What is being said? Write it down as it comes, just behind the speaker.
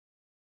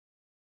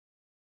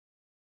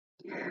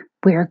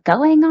We're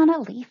Going on a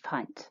Leaf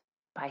Hunt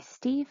by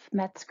Steve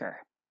Metzger,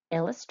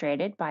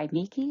 illustrated by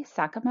Miki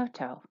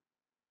Sakamoto.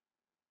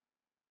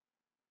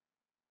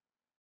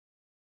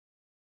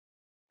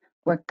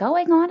 We're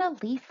going on a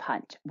leaf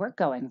hunt. We're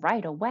going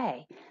right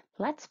away.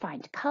 Let's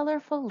find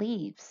colorful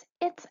leaves.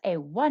 It's a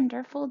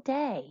wonderful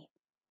day.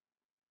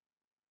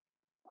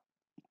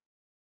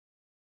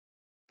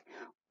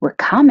 We're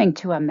coming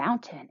to a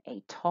mountain,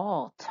 a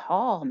tall,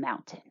 tall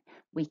mountain.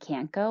 We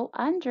can't go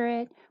under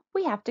it.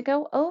 We have to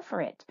go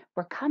over it.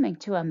 We're coming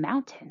to a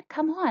mountain.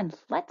 Come on,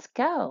 let's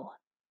go.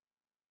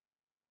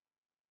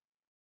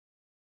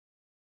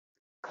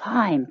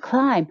 Climb,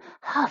 climb,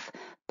 huff,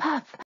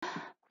 puff.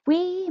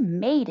 We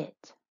made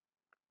it.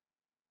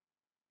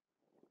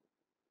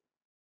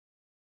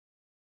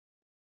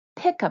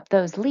 Pick up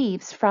those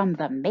leaves from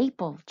the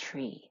maple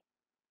tree.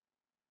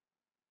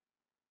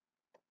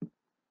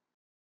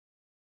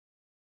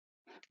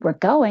 We're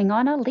going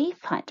on a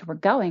leaf hunt. We're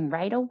going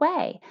right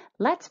away.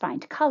 Let's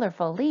find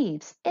colorful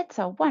leaves. It's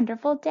a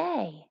wonderful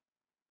day.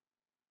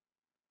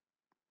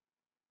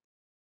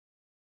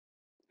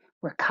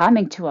 We're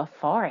coming to a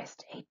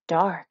forest, a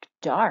dark,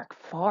 dark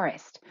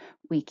forest.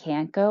 We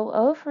can't go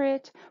over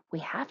it. We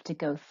have to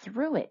go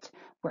through it.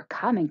 We're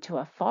coming to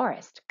a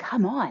forest.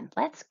 Come on,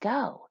 let's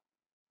go.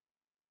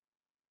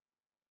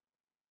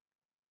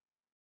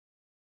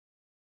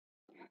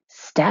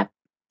 Step,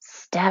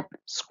 step,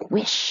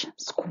 squish,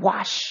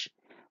 squash.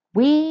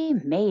 We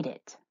made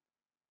it.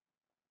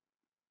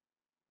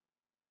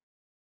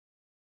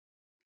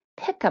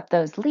 Pick up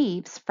those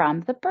leaves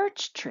from the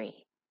birch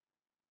tree.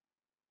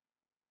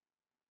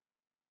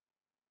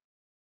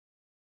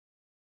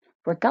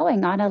 We're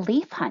going on a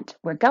leaf hunt.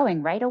 We're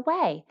going right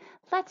away.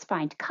 Let's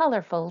find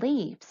colorful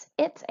leaves.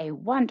 It's a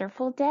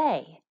wonderful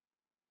day.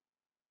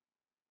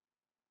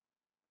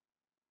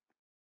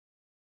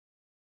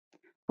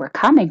 We're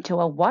coming to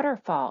a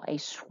waterfall, a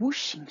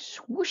swooshing,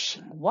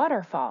 swooshing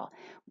waterfall.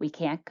 We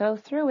can't go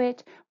through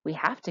it. We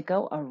have to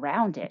go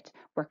around it.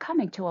 We're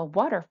coming to a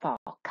waterfall.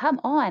 Come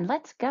on,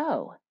 let's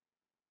go.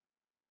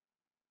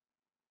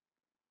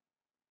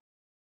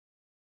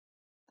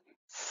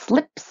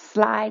 Slip,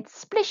 slide,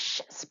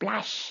 splish,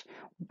 splash.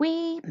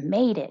 We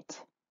made it.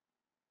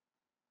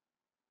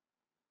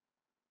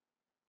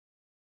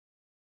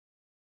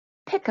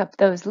 Pick up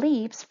those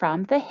leaves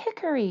from the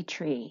hickory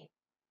tree.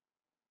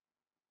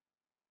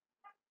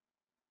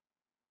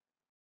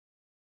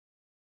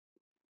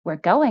 We're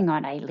going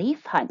on a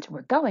leaf hunt.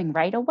 We're going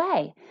right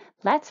away.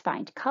 Let's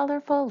find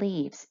colorful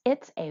leaves.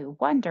 It's a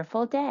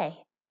wonderful day.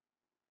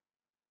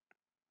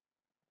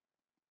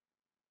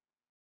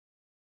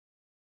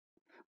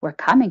 We're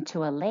coming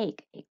to a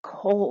lake, a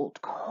cold,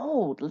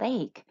 cold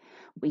lake.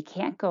 We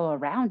can't go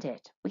around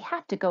it. We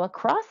have to go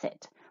across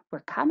it. We're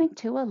coming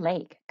to a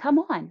lake. Come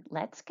on,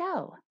 let's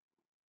go.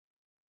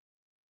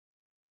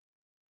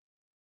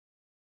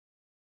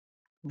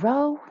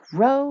 Row,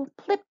 row,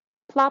 plip,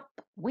 plop.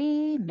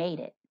 We made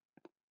it.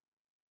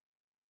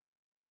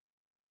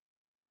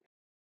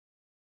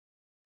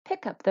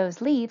 Pick up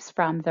those leaves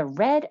from the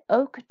red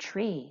oak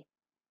tree.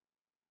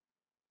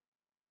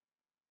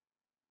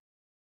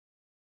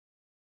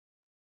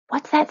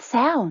 What's that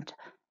sound?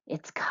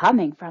 It's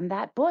coming from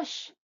that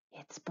bush.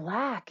 It's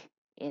black.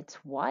 It's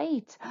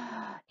white.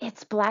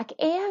 It's black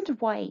and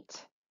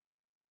white.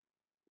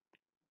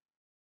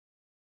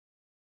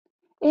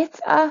 It's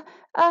a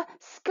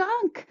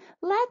skunk.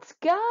 Let's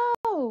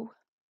go.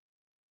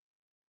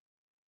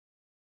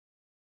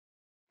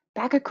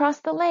 Back across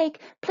the lake.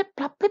 Plip,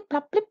 plop, plip,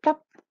 plop, plip,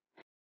 plop.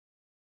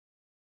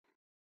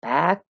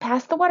 Back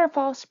past the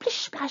waterfall. Splish,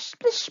 splash,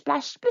 splish,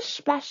 splash, splish,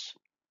 splash.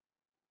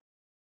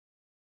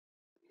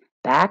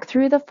 Back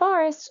through the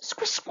forest.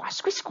 Squish, squash,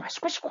 squish, squash,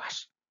 squish,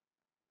 squash.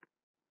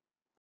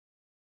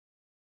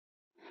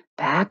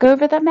 Back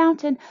over the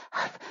mountain.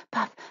 Huff,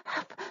 puff,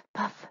 huff,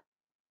 puff.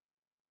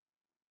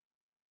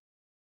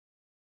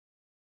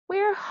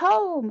 We're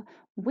home.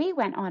 We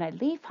went on a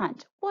leaf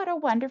hunt. What a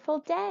wonderful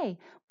day.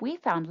 We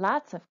found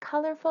lots of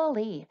colorful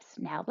leaves.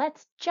 Now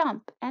let's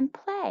jump and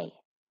play.